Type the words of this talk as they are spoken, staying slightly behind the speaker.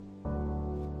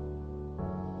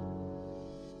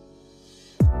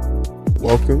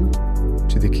Welcome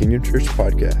to the Kingdom Church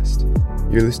Podcast.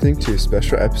 You're listening to a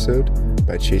special episode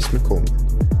by Chase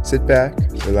Mccolman. Sit back,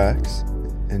 relax,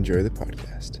 and enjoy the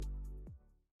podcast.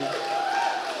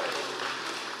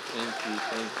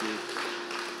 Thank you.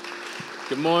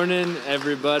 Good morning,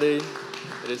 everybody.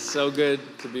 It is so good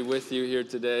to be with you here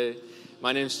today.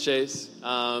 My name's Chase,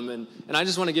 and I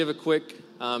just want to give a quick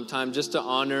time just to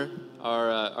honor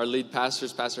our lead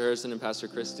pastors, Pastor Harrison and Pastor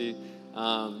Christy.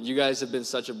 You guys have been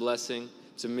such a blessing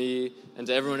to me and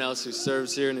to everyone else who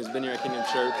serves here and who's been here at Kingdom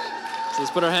Church. So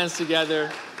let's put our hands together.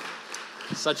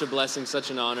 Such a blessing, such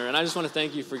an honor. And I just want to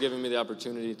thank you for giving me the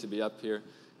opportunity to be up here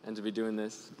and to be doing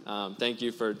this. Thank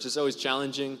you for just always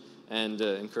challenging and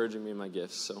encouraging me in my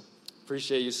gifts. So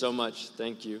appreciate you so much.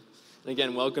 Thank you. And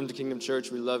again, welcome to Kingdom Church.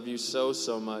 We love you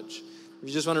so much. If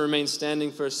you just want to remain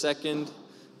standing for a second,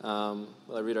 while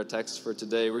I read our text for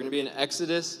today, we're going to be in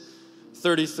Exodus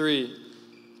 33.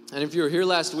 And if you were here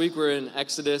last week, we're in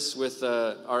Exodus with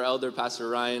our elder, Pastor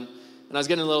Ryan. And I was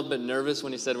getting a little bit nervous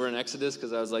when he said we're in Exodus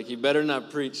because I was like, he better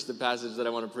not preach the passage that I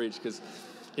want to preach because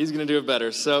he's going to do it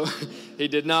better. So he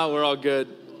did not. We're all good.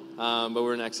 But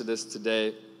we're in Exodus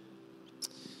today.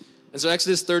 And so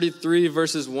Exodus 33,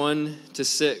 verses 1 to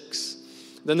 6.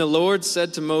 Then the Lord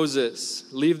said to Moses,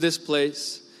 "Leave this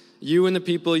place, you and the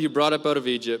people you brought up out of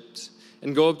Egypt,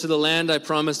 and go up to the land I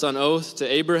promised on oath to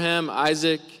Abraham,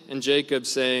 Isaac, and Jacob,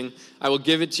 saying, I will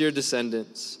give it to your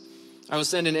descendants. I will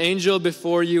send an angel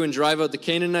before you and drive out the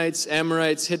Canaanites,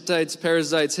 Amorites, Hittites,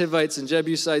 Perizzites, Hivites, and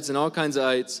Jebusites, and all kinds of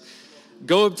ites.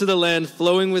 Go up to the land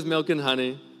flowing with milk and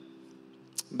honey,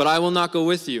 but I will not go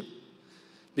with you,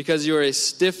 because you are a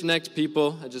stiff-necked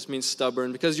people." That just means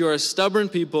stubborn. "Because you are a stubborn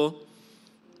people,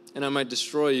 and I might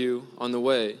destroy you on the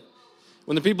way."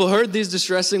 When the people heard these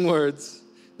distressing words,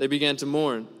 they began to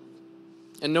mourn,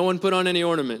 and no one put on any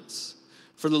ornaments.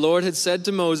 For the Lord had said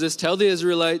to Moses, "Tell the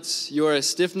Israelites, you are a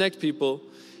stiff-necked people.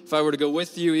 If I were to go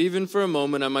with you even for a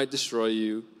moment, I might destroy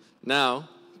you. Now,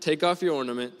 take off your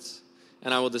ornaments,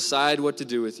 and I will decide what to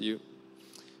do with you."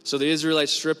 So the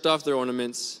Israelites stripped off their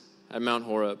ornaments at Mount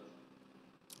Horeb.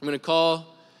 I'm going to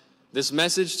call this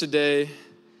message today,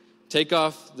 "Take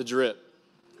Off the Drip."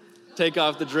 Take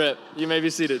off the drip. You may be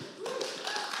seated.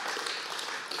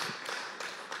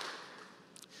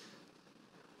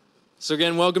 So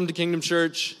again, welcome to Kingdom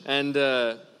Church. And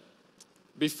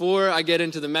before I get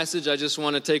into the message, I just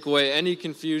want to take away any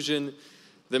confusion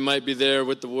that might be there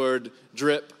with the word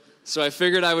drip. So I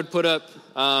figured I would put up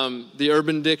the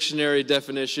Urban Dictionary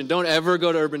definition. Don't ever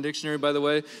go to Urban Dictionary, by the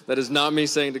way. That is not me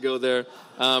saying to go there.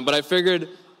 But I figured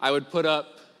I would put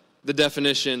up the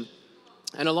definition.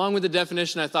 And along with the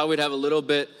definition, I thought we'd have a little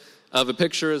bit of a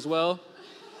picture as well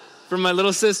from my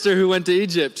little sister who went to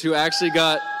Egypt, who actually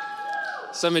got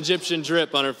some Egyptian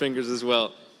drip on her fingers as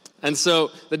well. And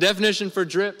so the definition for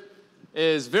drip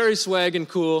is very swag and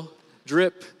cool.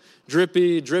 Drip,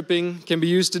 drippy, dripping can be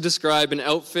used to describe an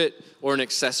outfit or an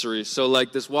accessory. So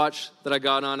like this watch that I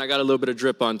got on, I got a little bit of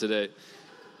drip on today.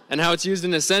 And how it's used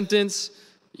in a sentence: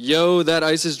 "Yo, that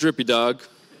ice is drippy, dog."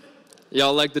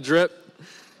 Y'all like the drip?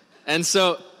 And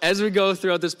so as we go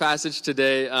throughout this passage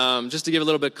today, just to give a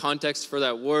little bit of context for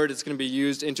that word, it's going to be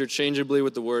used interchangeably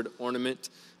with the word ornament.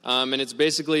 And it's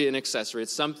basically an accessory.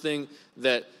 It's something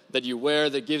that you wear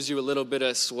that gives you a little bit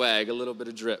of swag, a little bit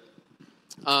of drip.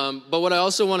 But what I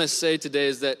also want to say today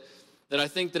is that I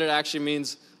think that it actually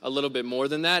means a little bit more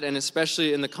than that, and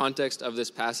especially in the context of this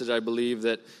passage, I believe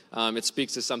that it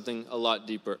speaks to something a lot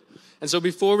deeper. And so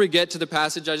before we get to the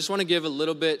passage, I just want to give a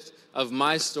little bit of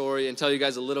my story and tell you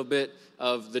guys a little bit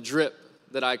of the drip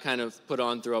that I kind of put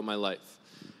on throughout my life.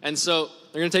 And so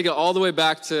we're going to take it all the way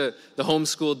back to the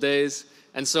homeschool days.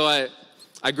 And so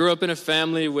I grew up in a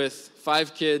family with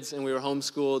 5 kids, and we were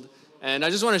homeschooled. And I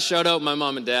just want to shout out my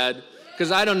mom and dad,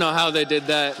 because I don't know how they did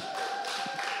that.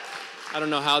 I don't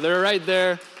know how. They're right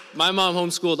there. My mom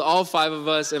homeschooled all 5 of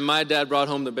us, and my dad brought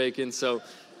home the bacon. So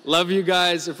love you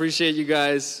guys. Appreciate you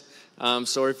guys.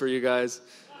 Sorry for you guys.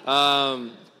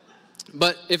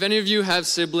 But if any of you have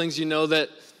siblings, you know that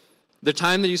the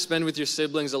time that you spend with your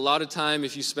siblings, a lot of time,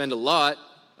 if you spend a lot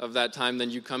of that time, then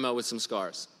you come out with some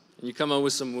scars. And you come out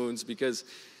with some wounds, because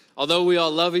although we all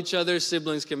love each other,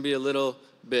 siblings can be a little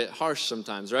bit harsh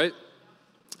sometimes, right?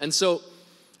 And so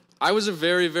I was a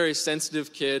very, very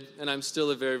sensitive kid, and I'm still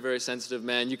a very, very sensitive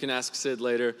man. You can ask Sid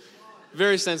later.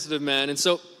 Very sensitive man. And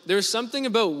so there's something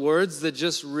about words that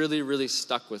just really, really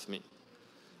stuck with me.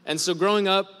 And so growing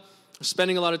up,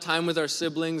 spending a lot of time with our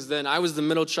siblings, then I was the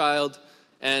middle child,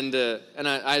 and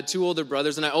I had 2 older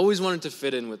brothers, and I always wanted to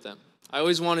fit in with them. I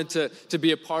always wanted to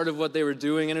be a part of what they were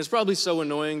doing, and it's probably so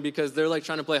annoying because they're like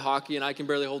trying to play hockey and I can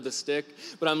barely hold the stick,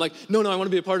 but I'm like, no, I want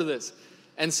to be a part of this.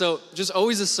 And so just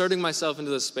always asserting myself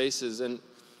into those spaces. And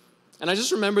I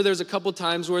just remember there's a couple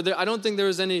times where I don't think there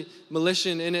was any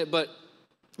malicious in it, but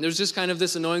there's just kind of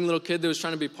this annoying little kid that was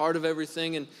trying to be part of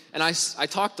everything. And I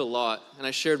talked a lot, and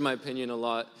I shared my opinion a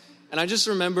lot. And I just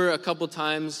remember a couple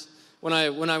times when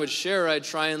I would share, I'd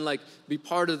try and like be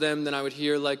part of them, then I would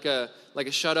hear like a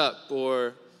shut up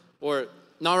or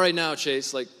not right now,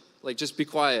 Chase, like just be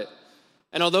quiet.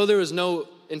 And although there was no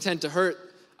intent to hurt,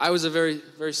 I was a very,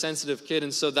 very sensitive kid.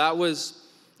 And so that was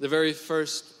the very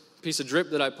first piece of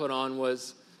drip that I put on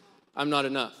was, I'm not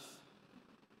enough.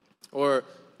 Or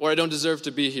I don't deserve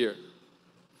to be here.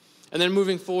 And then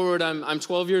moving forward, I'm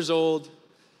 12 years old.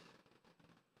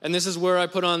 And this is where I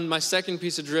put on my second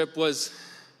piece of drip was,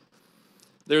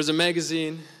 there was a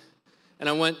magazine, and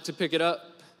I went to pick it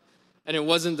up, and it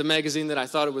wasn't the magazine that I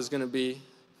thought it was going to be.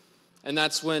 And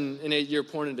that's when an 8-year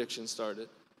porn addiction started.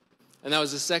 And that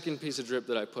was the second piece of drip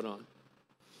that I put on.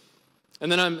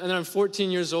 And then I'm 14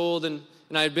 years old, and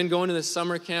I had been going to this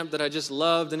summer camp that I just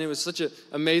loved, and it was such an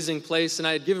amazing place, and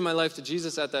I had given my life to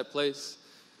Jesus at that place.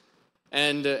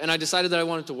 And I decided that I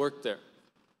wanted to work there.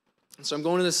 And so I'm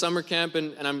going to this summer camp,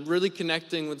 and I'm really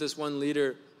connecting with this one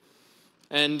leader.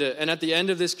 And at the end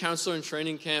of this counselor and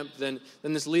training camp, then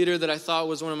this leader that I thought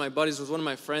was one of my buddies, was one of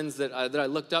my friends that I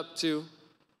looked up to,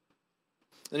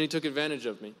 then he took advantage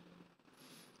of me.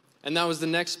 And that was the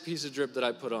next piece of drip that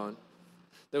I put on.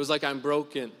 That was like, I'm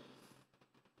broken.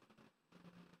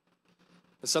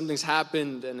 That something's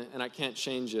happened and I can't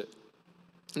change it.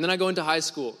 And then I go into high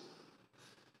school.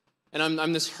 And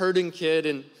I'm this hurting kid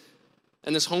and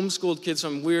this homeschooled kid, so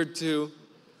I'm weird too.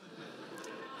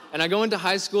 And I go into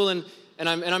high school and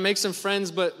I make some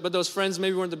friends, but those friends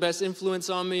maybe weren't the best influence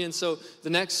on me. And so the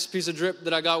next piece of drip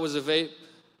that I got was a vape.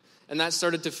 And that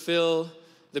started to fill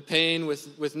the pain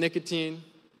with nicotine,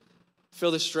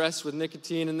 fill the stress with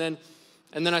nicotine. And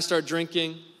then I start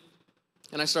drinking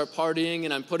and I start partying,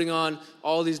 and I'm putting on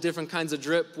all these different kinds of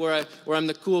drip where I'm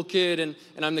the cool kid and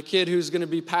I'm the kid who's going to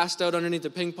be passed out underneath the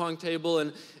ping pong table.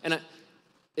 And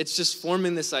it's just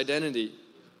forming this identity.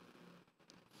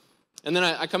 And then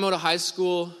I come out of high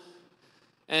school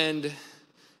and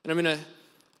I'm in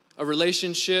a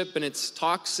relationship, and it's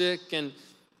toxic, and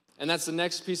that's the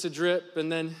next piece of drip.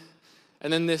 And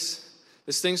then this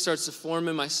thing starts to form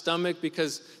in my stomach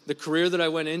because the career that I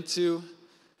went into,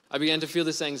 I began to feel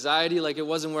this anxiety like it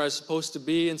wasn't where I was supposed to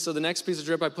be. And so the next piece of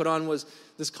drip I put on was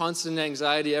this constant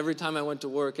anxiety every time I went to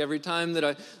work. Every time that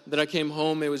I came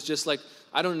home, it was just like,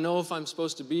 I don't know if I'm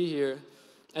supposed to be here.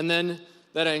 And then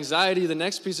that anxiety, the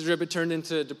next piece of drip, it turned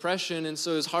into depression. And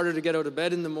so it was harder to get out of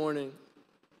bed in the morning.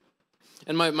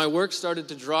 And my work started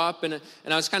to drop. And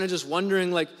I was kind of just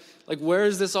wondering, like where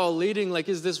is this all leading? Like,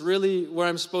 is this really where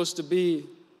I'm supposed to be?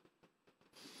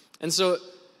 And so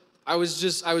I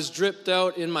was dripped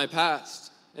out in my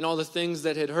past and all the things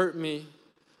that had hurt me,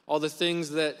 all the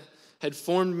things that had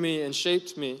formed me and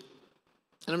shaped me.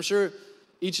 And I'm sure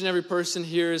each and every person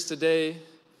here is today,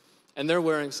 and they're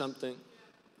wearing something.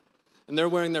 And they're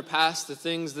wearing their past, the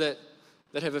things that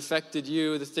have affected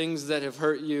you, the things that have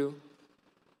hurt you.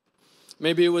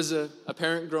 Maybe it was a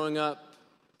parent growing up,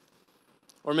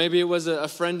 or maybe it was a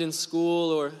friend in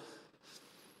school,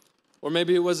 or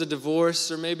maybe it was a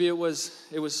divorce, or maybe it was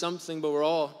something, but we're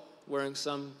all wearing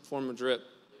some form of drip.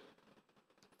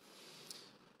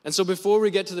 And so before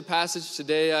we get to the passage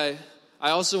today,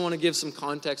 I also want to give some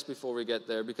context before we get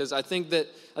there, because I think that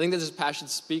this passage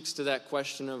speaks to that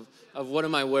question of what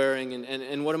am I wearing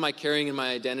and what am I carrying in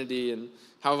my identity and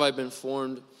how have I been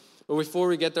formed. But before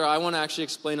we get there, I want to actually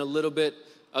explain a little bit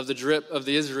of the drip of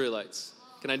the Israelites.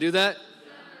 Can I do that?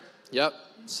 Yep,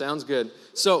 sounds good.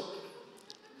 So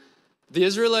the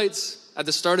Israelites, at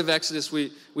the start of Exodus,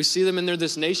 we see them, and they're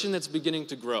this nation that's beginning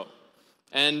to grow.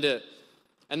 And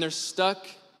they're stuck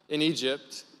in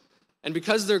Egypt. And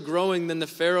because they're growing, then the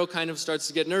Pharaoh kind of starts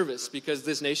to get nervous because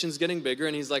this nation's getting bigger,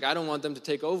 and he's like, I don't want them to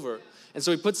take over. And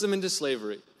so he puts them into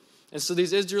slavery. And so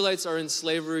these Israelites are in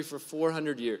slavery for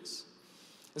 400 years.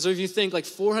 And so if you think like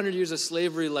 400 years of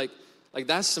slavery, like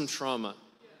that's some trauma.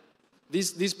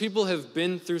 These people have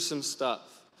been through some stuff.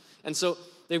 And so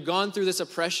they've gone through this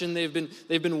oppression. They've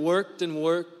been worked and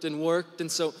worked and worked. And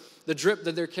so the drip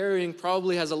that they're carrying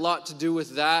probably has a lot to do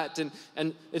with that.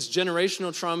 And it's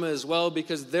generational trauma as well,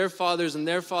 because their fathers and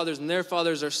their fathers and their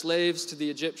fathers are slaves to the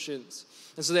Egyptians.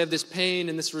 And so they have this pain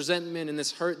and this resentment and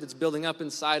this hurt that's building up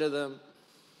inside of them.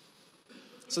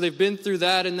 So they've been through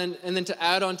that, and then to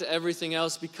add on to everything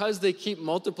else, because they keep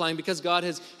multiplying, because God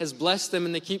has blessed them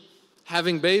and they keep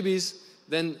having babies,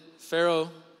 then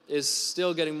Pharaoh is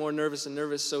still getting more nervous and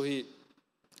nervous. So he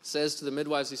says to the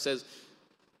midwives, he says,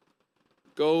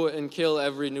 go and kill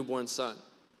every newborn son.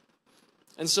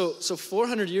 And so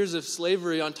 400 years of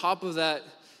slavery, on top of that,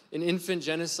 an infant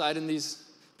genocide, and these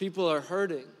people are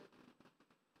hurting.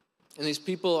 And these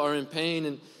people are in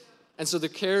pain, and so they're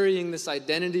carrying this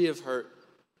identity of hurt,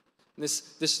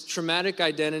 this traumatic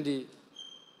identity.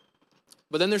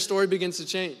 But then their story begins to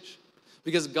change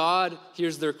because God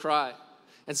hears their cry.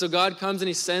 And so God comes and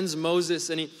he sends Moses,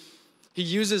 and he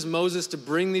uses Moses to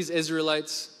bring these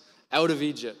Israelites out of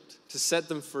Egypt, to set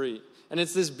them free. And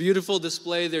it's this beautiful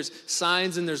display. There's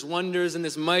signs and there's wonders, and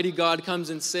this mighty God comes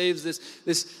and saves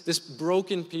this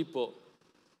broken people.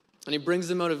 And he brings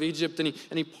them out of Egypt, and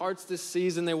he parts the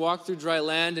seas, and they walk through dry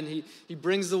land, and he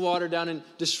brings the water down and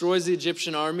destroys the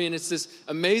Egyptian army. And it's this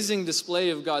amazing display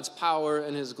of God's power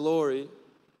and his glory.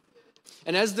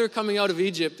 And as they're coming out of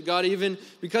Egypt, God, even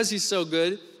because he's so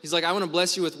good, he's like, I want to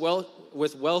bless you with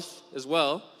wealth as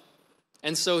well.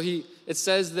 And so it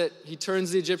says that he turns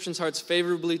the Egyptians' hearts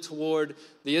favorably toward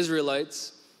the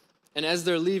Israelites. And as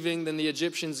they're leaving, then the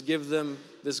Egyptians give them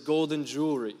this golden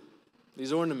jewelry,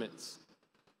 these ornaments,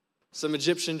 some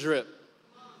Egyptian drip.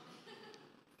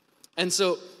 And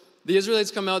so the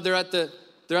Israelites come out, they're at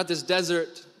this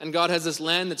desert, and God has this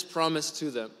land that's promised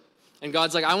to them. And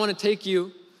God's like, I want to take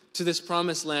you to this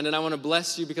promised land, and I want to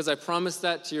bless you because I promised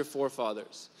that to your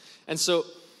forefathers. And so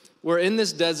we're in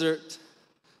this desert.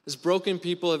 This broken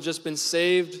people have just been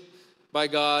saved by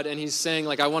God, and he's saying,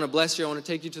 like, I want to bless you. I want to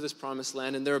take you to this promised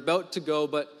land. And they're about to go,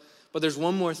 but there's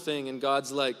one more thing. And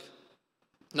God's like,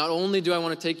 not only do I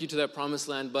want to take you to that promised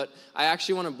land, but I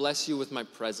actually want to bless you with my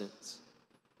presence.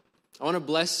 I want to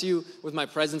bless you with my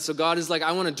presence. So God is like,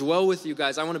 I want to dwell with you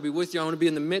guys. I want to be with you. I want to be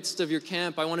in the midst of your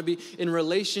camp. I want to be in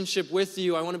relationship with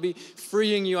you. I want to be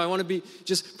freeing you. I want to be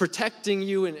just protecting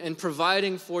you and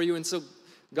providing for you. And so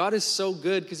God is so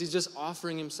good because he's just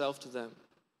offering himself to them.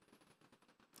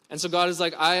 And so God is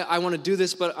like, I want to do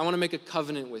this, but I want to make a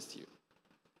covenant with you.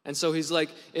 And so he's like,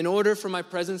 in order for my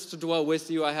presence to dwell with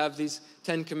you, I have these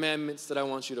 10 commandments that I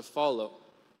want you to follow.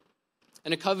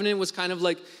 And a covenant was kind of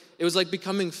like, it was like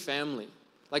becoming family.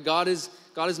 Like God is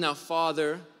now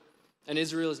father, and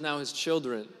Israel is now his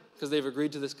children because they've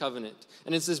agreed to this covenant.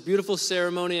 And it's this beautiful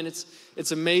ceremony, and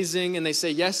it's amazing, and they say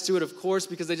yes to it, of course,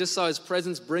 because they just saw his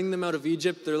presence bring them out of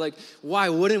Egypt. They're like, why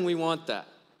wouldn't we want that?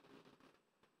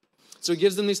 So he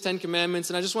gives them these 10 commandments,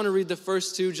 and I just want to read the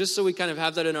first two just so we kind of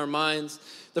have that in our minds.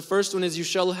 The first one is, you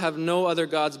shall have no other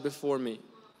gods before me.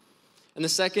 And the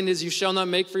second is, you shall not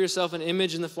make for yourself an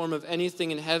image in the form of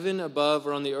anything in heaven above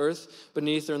or on the earth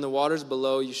beneath or in the waters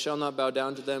below. You shall not bow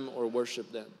down to them or worship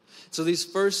them. So these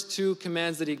first two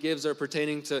commands that he gives are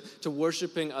pertaining to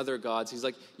worshiping other gods. He's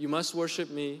like, you must worship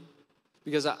me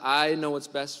because I know what's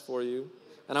best for you,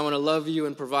 and I want to love you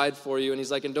and provide for you. And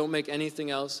he's like, and don't make anything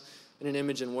else in an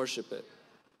image and worship it.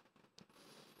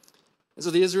 And so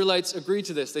the Israelites agree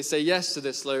to this. They say yes to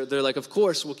this. They're like, of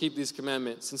course, we'll keep these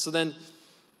commandments. And so then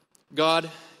God,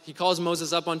 he calls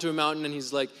Moses up onto a mountain, and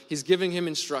he's giving him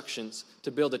instructions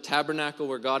to build a tabernacle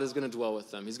where God is going to dwell with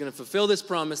them. He's going to fulfill this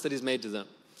promise that he's made to them.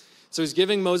 So he's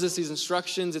giving Moses these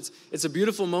instructions. It's a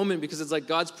beautiful moment because it's like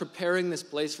God's preparing this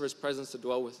place for his presence to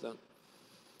dwell with them.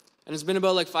 And it's been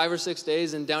about like 5 or 6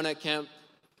 days, and down at camp,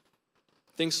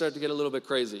 things start to get a little bit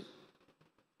crazy.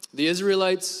 The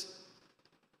Israelites,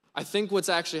 I think what's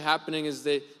actually happening is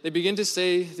they begin to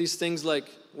say these things like,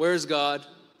 where's God?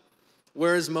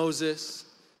 Where is Moses?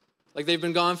 Like they've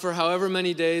been gone for however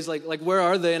many days. Like where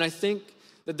are they? And I think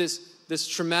that this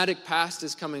traumatic past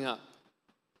is coming up.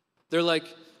 They're like,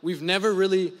 we've never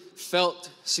really felt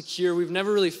secure. We've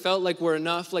never really felt like we're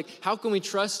enough. Like, how can we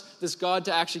trust this God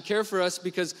to actually care for us?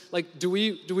 Because like, do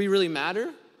we really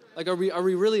matter? Like, are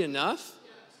we really enough?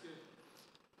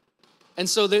 And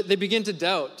so they begin to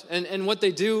doubt. And what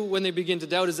they do when they begin to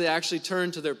doubt is they actually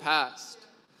turn to their past.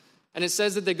 And it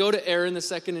says that they go to Aaron, the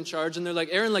second in charge, and they're like,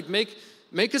 Aaron, like make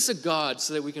us a god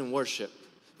so that we can worship.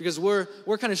 Because we're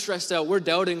kind of stressed out. We're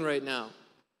doubting right now.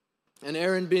 And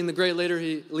Aaron, being the great leader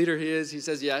he is, he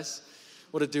says yes.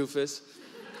 What a doofus.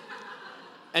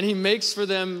 And he makes for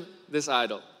them this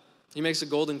idol. He makes a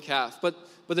golden calf. But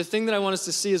the thing that I want us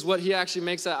to see is what he actually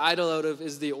makes that idol out of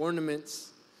is the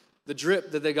ornaments, the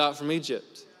drip that they got from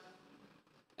Egypt.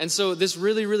 And so this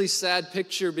really, really sad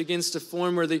picture begins to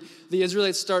form where the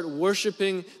Israelites start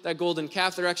worshiping that golden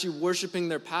calf. They're actually worshiping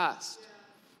their past.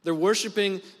 They're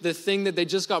worshiping the thing that they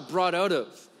just got brought out of.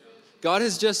 God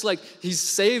has just like, he's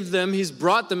saved them, he's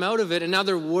brought them out of it, and now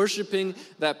they're worshiping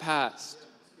that past.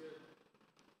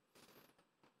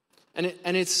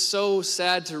 And it's so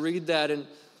sad to read that.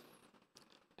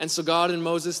 And so God and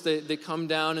Moses, they come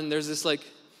down, and there's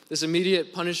this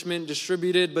immediate punishment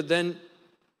distributed, but then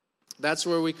that's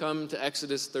where we come to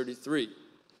Exodus 33.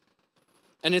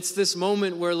 And it's this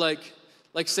moment where like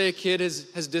like say a kid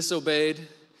has disobeyed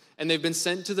and they've been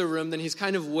sent to the room, then he's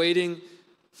kind of waiting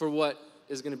for what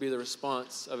is going to be the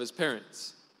response of his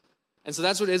parents. And so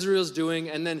that's what Israel's doing.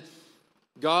 And then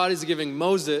God is giving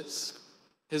Moses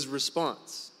his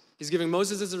response. He's giving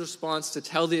Moses his response to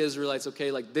tell the Israelites,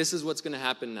 okay, like this is what's going to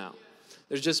happen now.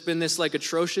 There's just been this like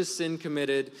atrocious sin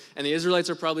committed, and the Israelites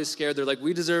are probably scared. They're like,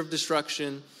 we deserve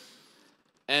destruction.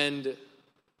 And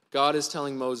God is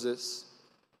telling Moses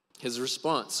his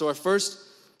response. So our first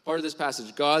part of this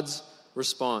passage, God's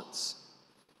response.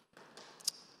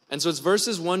 And so it's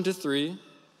verses 1-3,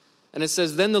 and it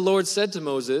says, Then the Lord said to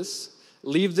Moses,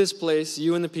 Leave this place,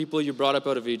 you and the people you brought up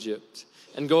out of Egypt,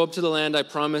 and go up to the land I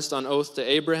promised on oath to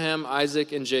Abraham,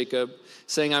 Isaac, and Jacob,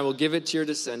 saying, I will give it to your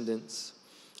descendants.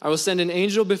 I will send an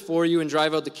angel before you and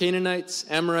drive out the Canaanites,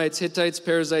 Amorites, Hittites,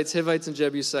 Perizzites, Hivites, and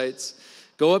Jebusites.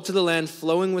 Go up to the land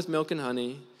flowing with milk and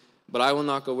honey, but I will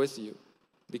not go with you,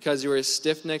 because you are a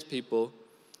stiff-necked people,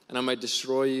 and I might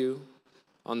destroy you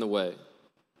on the way.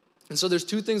 And so there's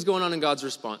two things going on in God's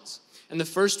response. And the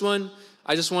first one,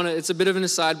 it's a bit of an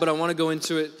aside, but I want to go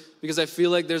into it because I feel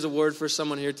like there's a word for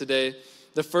someone here today.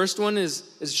 The first one is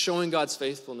showing God's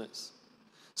faithfulness.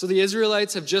 So the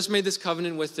Israelites have just made this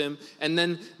covenant with him, and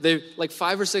then they, like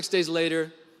 5 or 6 days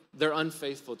later, they're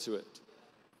unfaithful to it.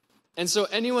 And so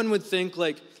anyone would think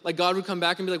like God would come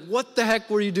back and be like, what the heck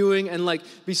were you doing? And like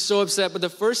be so upset. But the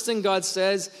first thing God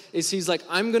says is he's like,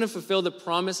 I'm going to fulfill the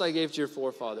promise I gave to your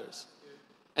forefathers.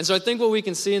 And so I think what we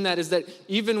can see in that is that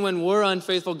even when we're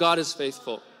unfaithful, God is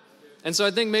faithful. And so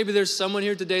I think maybe there's someone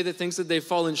here today that thinks that they've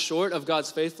fallen short of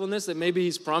God's faithfulness, that maybe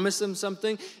he's promised them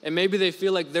something, and maybe they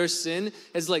feel like their sin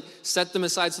has like set them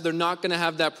aside so they're not going to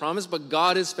have that promise, but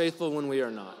God is faithful when we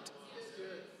are not.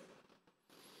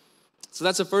 So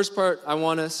that's the first part I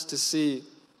want us to see.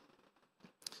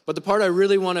 But the part I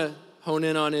really want to hone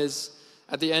in on is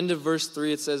at the end of verse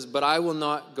 3, it says, But I will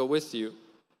not go with you.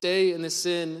 Stay in the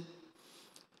sin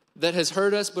that has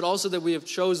hurt us, but also that we have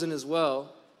chosen as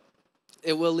well.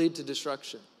 It will lead to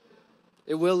destruction.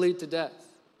 It will lead to death.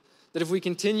 That if we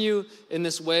continue in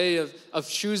this way of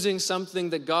choosing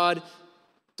something that God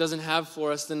doesn't have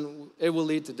for us, then it will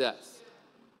lead to death.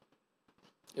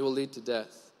 It will lead to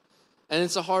death. And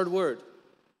it's a hard word.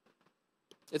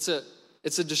 It's a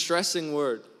distressing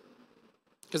word.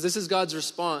 Because this is God's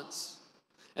response.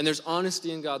 And there's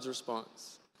honesty in God's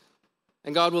response.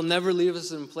 And God will never leave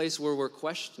us in a place where we're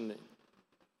questioning.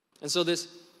 And so this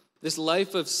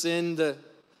life of sin, the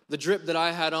drip that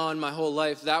I had on my whole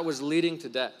life, that was leading to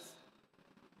death.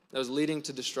 That was leading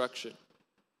to destruction.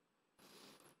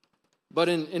 But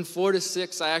in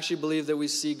 4-6, I actually believe that we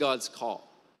see God's call.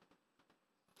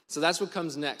 So that's what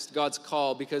comes next, God's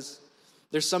call, because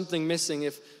there's something missing.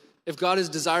 If God is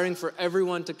desiring for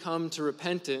everyone to come to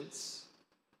repentance,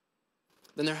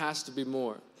 then there has to be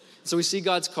more. So we see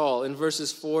God's call in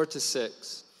verses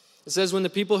 4-6. It says, When the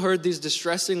people heard these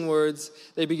distressing words,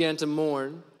 they began to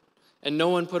mourn, and no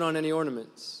one put on any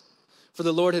ornaments. For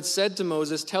the Lord had said to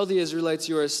Moses, Tell the Israelites,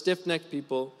 you are a stiff-necked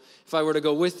people. If I were to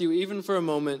go with you, even for a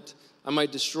moment, I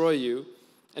might destroy you.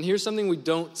 And here's something we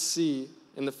don't see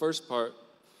in the first part.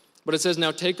 But it says, Now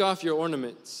take off your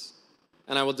ornaments,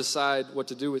 and I will decide what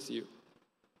to do with you.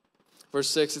 Verse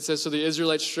 6, it says, So the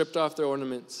Israelites stripped off their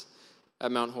ornaments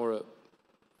at Mount Horeb.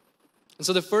 And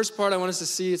so the first part I want us to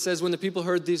see, it says, when the people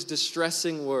heard these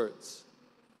distressing words.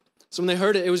 So when they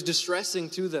heard it, it was distressing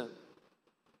to them.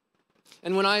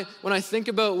 And when I think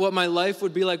about what my life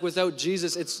would be like without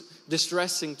Jesus, it's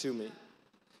distressing to me.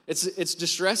 It's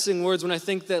distressing words when I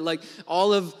think that like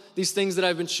all of these things that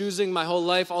I've been choosing my whole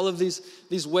life, all of these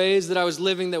ways that I was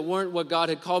living that weren't what God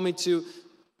had called me to,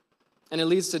 and it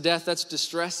leads to death, that's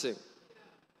distressing.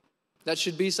 That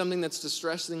should be something that's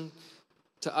distressing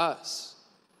to us.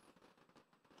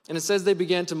 And it says they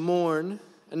began to mourn,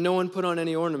 and no one put on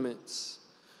any ornaments.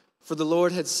 For the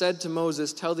Lord had said to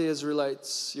Moses, Tell the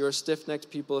Israelites, you're a stiff-necked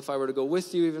people. If I were to go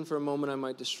with you, even for a moment, I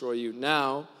might destroy you.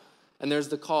 Now, and there's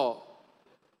the call.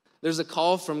 There's a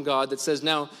call from God that says,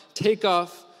 now take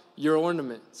off your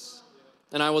ornaments,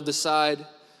 and I will decide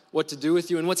what to do with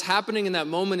you. And what's happening in that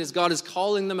moment is God is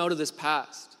calling them out of this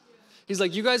past. He's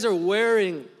like, you guys are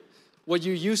wearing what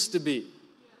you used to be,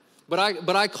 but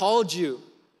I called you,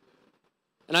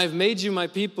 and I've made you my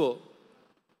people.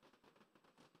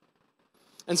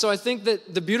 And so I think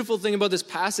that the beautiful thing about this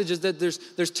passage is that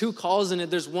there's two calls in it.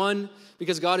 There's one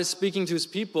because God is speaking to his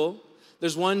people.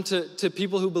 There's one to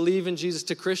people who believe in Jesus,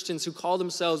 to Christians who call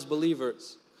themselves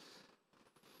believers.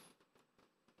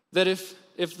 That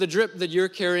if the drip that you're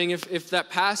carrying, if that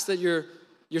past that you're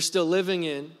still living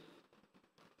in,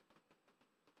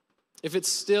 if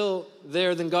it's still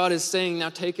there, then God is saying, now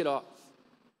take it off.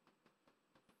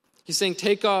 He's saying,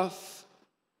 take off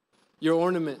your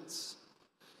ornaments.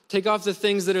 Take off the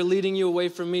things that are leading you away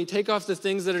from me. Take off the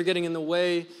things that are getting in the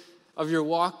way of your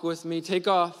walk with me. Take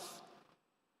off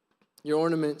your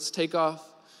ornaments. Take off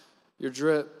your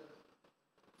drip.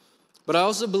 But I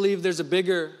also believe there's a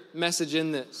bigger message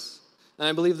in this. And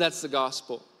I believe that's the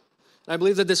gospel. And I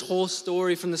believe that this whole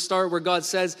story from the start where God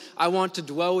says, I want to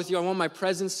dwell with you. I want my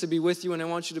presence to be with you, and I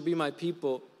want you to be my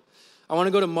people. I want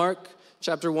to go to Mark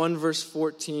chapter 1, verse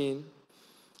 14.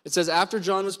 It says, after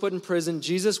John was put in prison,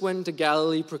 Jesus went into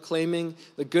Galilee proclaiming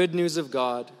the good news of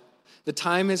God. The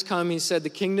time has come, he said, the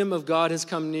kingdom of God has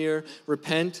come near.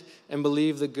 Repent and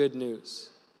believe the good news.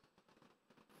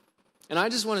 And I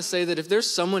just want to say that if there's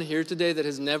someone here today that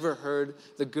has never heard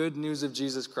the good news of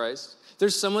Jesus Christ,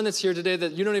 there's someone that's here today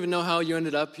that you don't even know how you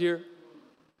ended up here.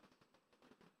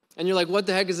 And you're like, what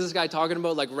the heck is this guy talking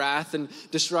about? Like wrath and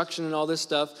destruction and all this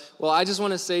stuff. Well, I just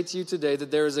want to say to you today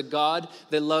that there is a God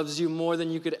that loves you more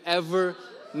than you could ever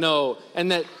know.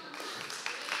 And that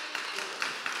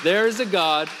there is a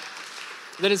God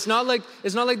that it's not like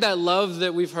that love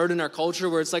that we've heard in our culture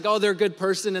where it's like, oh, they're a good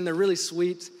person and they're really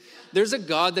sweet. There's a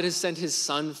God that has sent his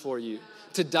son for you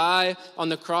to die on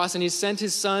the cross, and he sent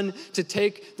his son to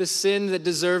take the sin that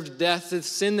deserved death, the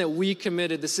sin that we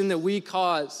committed, the sin that we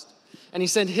caused, and he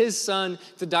sent his son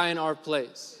to die in our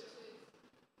place.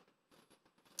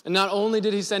 And not only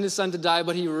did he send his son to die,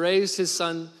 but he raised his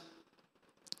son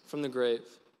from the grave.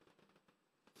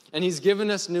 And he's given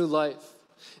us new life.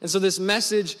 And so this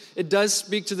message, it does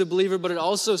speak to the believer, but it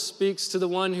also speaks to the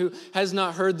one who has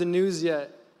not heard the news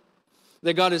yet.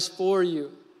 That God is for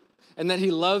you, and that he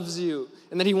loves you,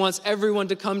 and that he wants everyone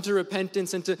to come to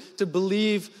repentance and to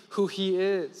believe who he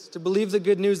is, to believe the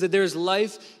good news that there is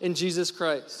life in Jesus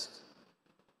Christ.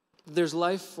 There's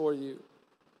life for you.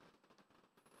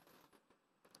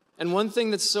 And one thing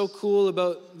that's so cool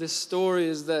about this story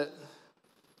is that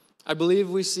I believe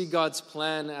we see God's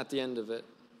plan at the end of it.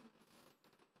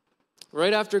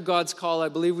 Right after God's call, I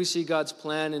believe we see God's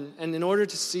plan. And in order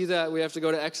to see that, we have to go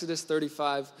to Exodus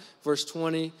 35, verse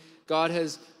 20. God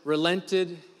has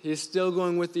relented. He is still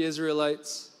going with the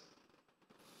Israelites.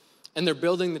 And they're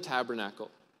building the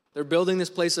tabernacle. They're building this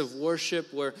place of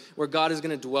worship where God is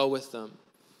going to dwell with them.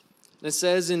 And it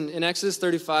says in Exodus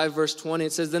 35, verse 20,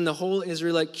 it says, then the whole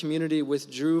Israelite community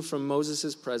withdrew from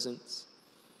Moses' presence.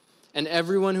 And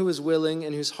everyone who was willing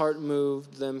and whose heart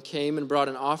moved them came and brought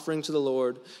an offering to the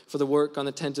Lord for the work on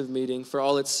the tent of meeting, for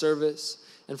all its service,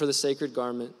 and for the sacred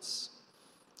garments.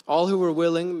 All who were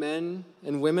willing, men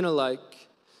and women alike,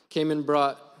 came and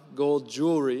brought gold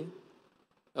jewelry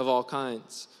of all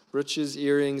kinds, brooches,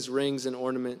 earrings, rings, and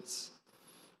ornaments.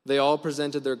 They all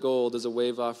presented their gold as a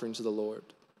wave offering to the Lord.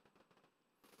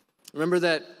 Remember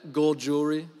that gold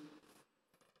jewelry?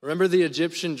 Remember the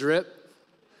Egyptian drip?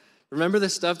 Remember the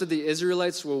stuff that the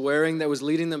Israelites were wearing that was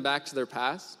leading them back to their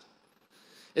past?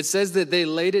 It says that they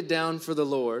laid it down for the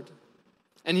Lord,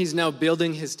 and he's now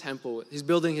building his temple. He's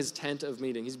building his tent of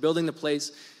meeting. He's building the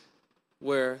place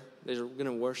where they're going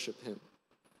to worship him.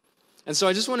 And so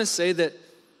I just want to say that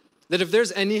if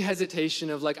there's any hesitation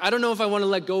of like, I don't know if I want to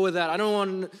let go of that. I don't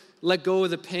want to let go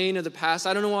of the pain of the past.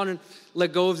 I don't want to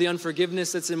let go of the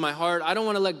unforgiveness that's in my heart. I don't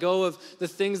want to let go of the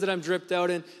things that I'm dripped out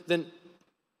in. Then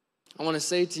I want to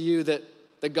say to you that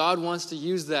God wants to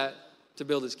use that to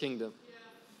build his kingdom.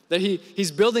 That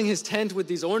he's building his tent with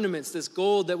these ornaments, this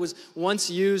gold that was once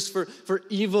used for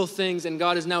evil things, and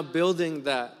God is now building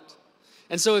that.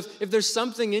 And so if there's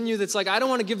something in you that's like, I don't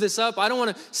want to give this up, I don't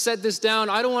want to set this down,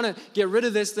 I don't want to get rid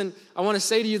of this, then I want to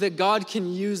say to you that God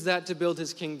can use that to build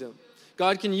his kingdom.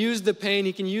 God can use the pain,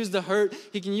 he can use the hurt,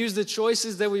 he can use the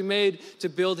choices that we made to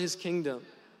build his kingdom.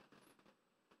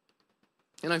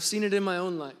 And I've seen it in my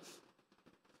own life.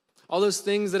 All those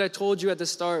things that I told you at the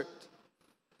start,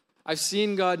 I've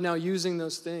seen God now using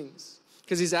those things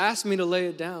because he's asked me to lay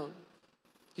it down.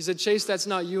 He said, Chase, that's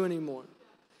not you anymore.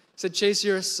 He said, Chase,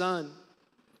 you're a son.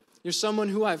 You're someone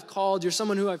who I've called. You're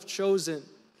someone who I've chosen.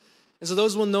 And so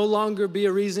those will no longer be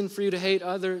a reason for you to hate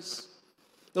others.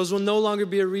 Those will no longer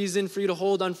be a reason for you to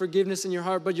hold unforgiveness in your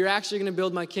heart, but you're actually going to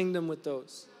build my kingdom with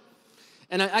those.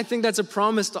 And I think that's a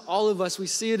promise to all of us. We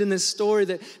see it in this story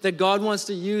that God wants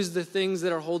to use the things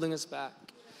that are holding us back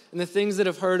and the things that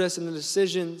have hurt us and the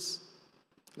decisions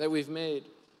that we've made.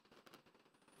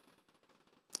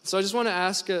 So I just want to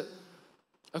ask a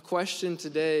question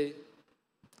today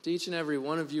to each and every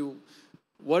one of you.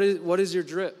 What is your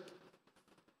drip?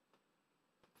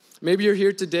 Maybe you're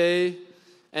here today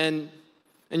and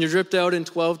you're dripped out in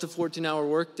 12 to 14-hour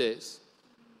work days.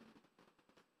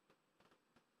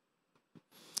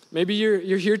 Maybe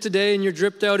you're here today and you're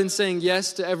dripped out in saying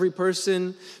yes to every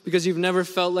person because you've never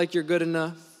felt like you're good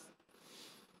enough.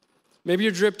 Maybe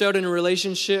you're dripped out in a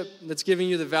relationship that's giving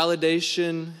you the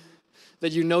validation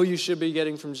that you know you should be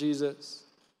getting from Jesus.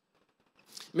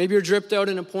 Maybe you're dripped out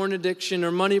in a porn addiction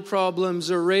or money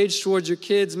problems or rage towards your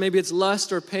kids. Maybe it's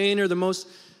lust or pain or the most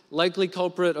likely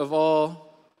culprit of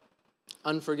all,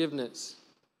 unforgiveness.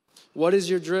 What is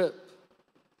your drip?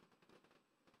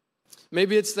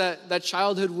 Maybe it's that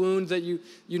childhood wound that you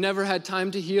never had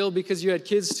time to heal because you had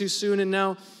kids too soon, and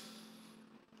now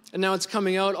it's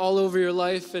coming out all over your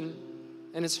life, and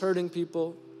it's hurting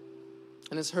people,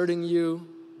 and it's hurting you,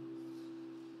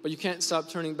 but you can't stop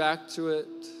turning back to it.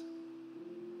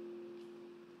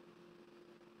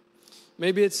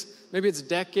 Maybe it's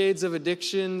decades of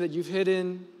addiction that you've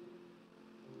hidden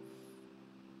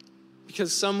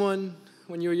because someone,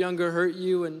 when you were younger, hurt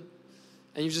you, and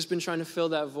you've just been trying to fill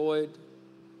that void.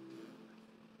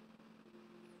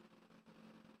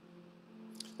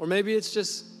 Or maybe it's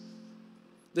just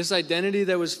this identity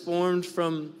that was formed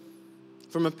from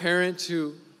a parent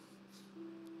who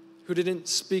didn't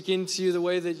speak into you the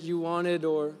way that you wanted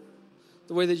or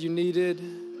the way that you needed.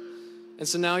 And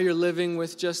so now you're living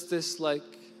with just this lack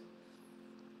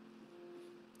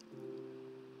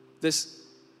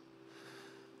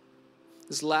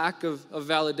of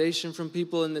validation from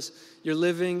people, and you're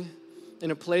living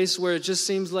in a place where it just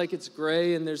seems like it's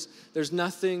gray and there's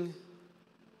nothing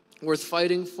worth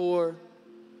fighting for.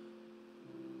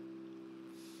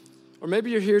 Or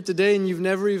maybe you're here today and you've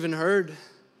never even heard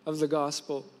of the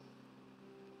gospel.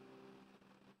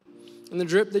 And the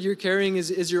drip that you're carrying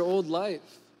is your old life.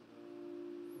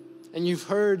 And you've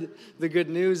heard the good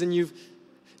news, and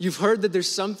you've heard that there's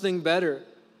something better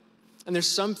and there's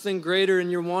something greater,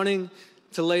 and you're wanting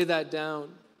to lay that down.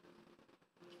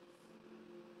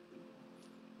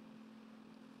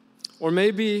 Or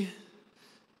maybe,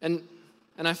 and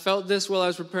I felt this while I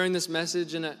was preparing this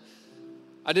message, and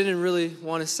I didn't really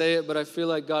want to say it, but I feel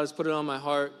like God has put it on my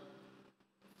heart.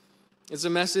 It's a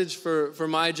message for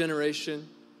my generation,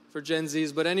 for Gen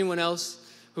Zs, but anyone else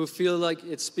who feel like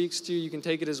it speaks to you, you can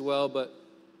take it as well. But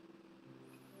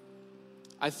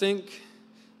I think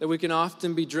that we can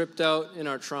often be dripped out in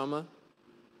our trauma.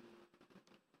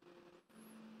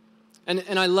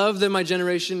 And I love that my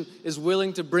generation is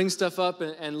willing to bring stuff up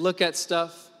and look at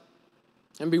stuff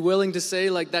and be willing to say,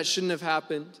 that shouldn't have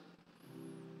happened.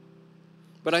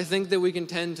 But I think that we can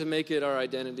tend to make it our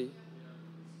identity.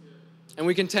 And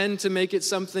we can tend to make it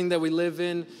something that we live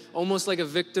in, almost like a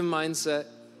victim mindset.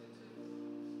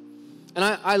 And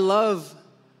I love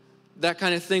that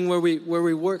kind of thing where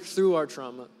we work through our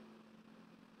trauma.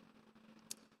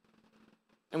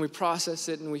 And we process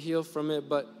it and we heal from it,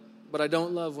 but I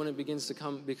don't love when it begins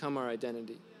to become our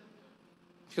identity.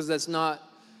 Because that's not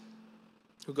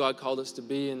who God called us to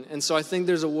be. And so I think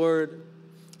there's a word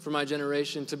for my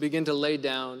generation to begin to lay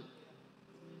down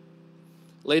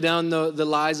the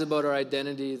lies about our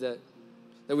identity, that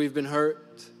we've been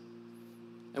hurt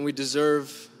and we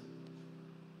deserve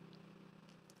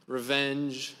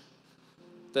revenge,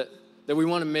 that we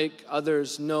want to make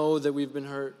others know that we've been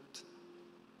hurt.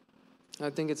 And I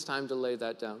think it's time to lay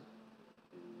that down.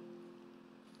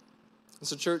 And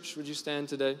so, church, would you stand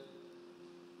today?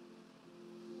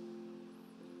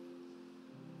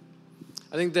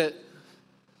 I think that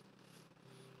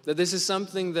this is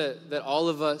something that all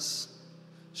of us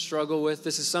struggle with.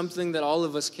 This is something that all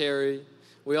of us carry.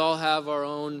 We all have our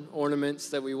own ornaments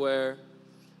that we wear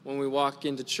when we walk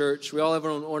into church. We all have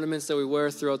our own ornaments that we wear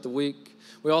throughout the week.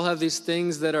 We all have these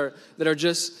things that are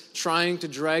just trying to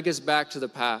drag us back to the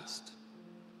past.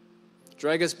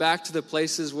 Drag us back to the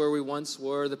places where we once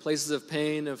were, the places of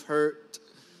pain, of hurt,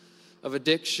 of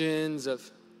addictions, of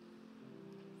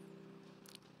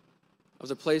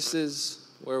the places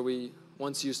where we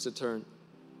once used to turn.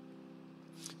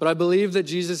 But I believe that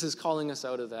Jesus is calling us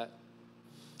out of that.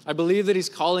 I believe that he's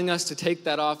calling us to take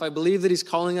that off. I believe that he's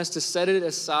calling us to set it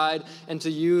aside and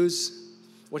to use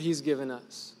what he's given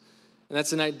us. And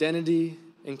that's an identity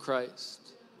in Christ.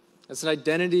 That's an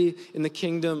identity in the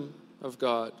kingdom of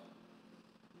God.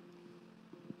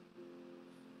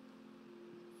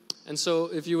 And so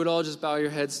if you would all just bow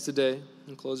your heads today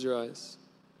and close your eyes.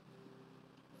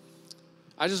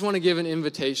 I just want to give an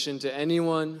invitation to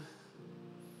anyone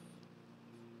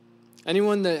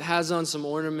that has on some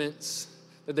ornaments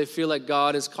that they feel like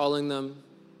God is calling them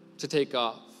to take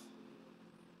off.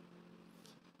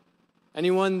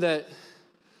 Anyone that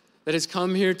has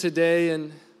come here today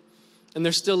and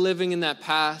they're still living in that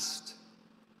past.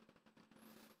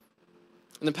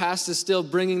 And the past is still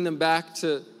bringing them back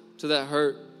to that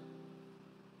hurt.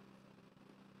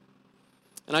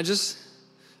 And I just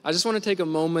want to take a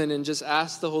moment and just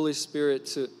ask the Holy Spirit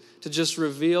to just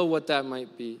reveal what that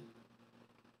might be.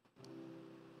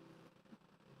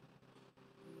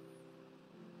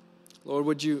 Lord,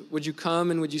 would you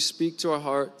come and would you speak to our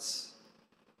hearts?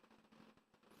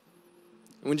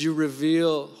 And would you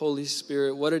reveal, Holy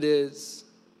Spirit, what it is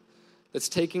that's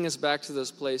taking us back to those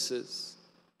places?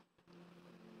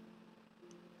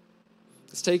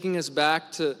 It's taking us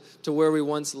back to where we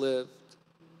once lived.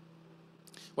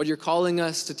 What you're calling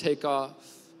us to take off.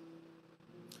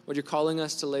 What you're calling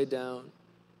us to lay down.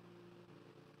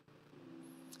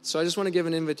 So I just want to give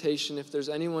an invitation, if there's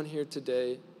anyone here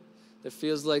today that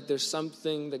feels like there's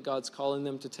something that God's calling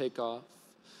them to take off,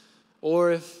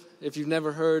 or if you've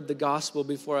never heard the gospel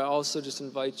before, I also just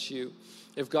invite you,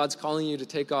 if God's calling you to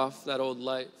take off that old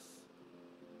life,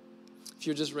 if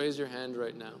you just raise your hand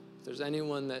right now, if there's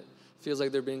anyone that feels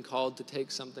like they're being called to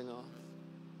take something off.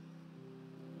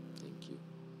 Thank you.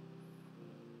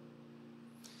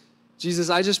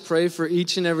 Jesus, I just pray for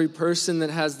each and every person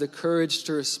that has the courage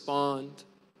to respond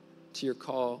to your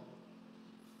call.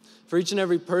 For each and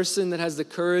every person that has the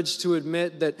courage to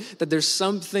admit that there's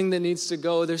something that needs to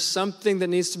go, there's something that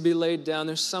needs to be laid down,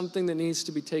 there's something that needs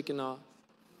to be taken off.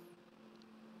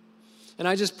 And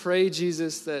I just pray,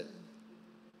 Jesus, that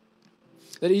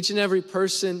each and every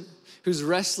person who's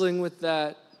wrestling with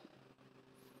that,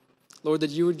 Lord, that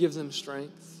you would give them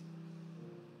strength.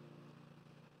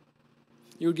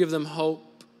 You would give them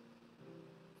hope.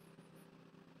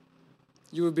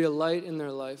 You would be a light in their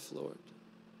life, Lord.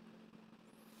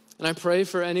 And I pray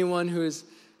for anyone who is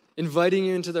inviting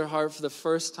you into their heart for the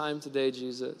first time today,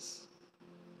 Jesus.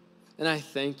 And I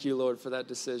thank you, Lord, for that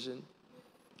decision.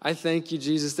 I thank you,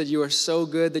 Jesus, that you are so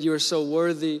good, that you are so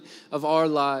worthy of our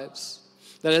lives.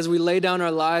 That as we lay down our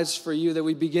lives for you, that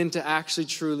we begin to actually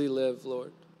truly live,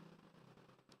 Lord.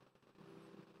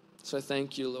 So I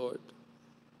thank you, Lord.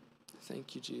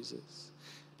 Thank you, Jesus.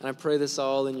 And I pray this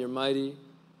all in your mighty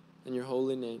and your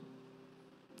holy name.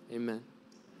 Amen.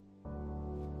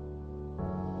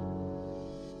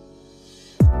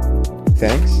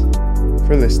 Thanks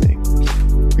for listening.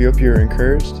 We hope you were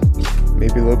encouraged,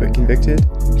 maybe a little bit convicted.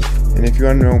 And if you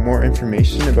want to know more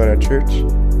information about our church,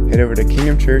 head over to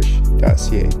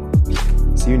kingdomchurch.ca.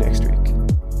 See you next week.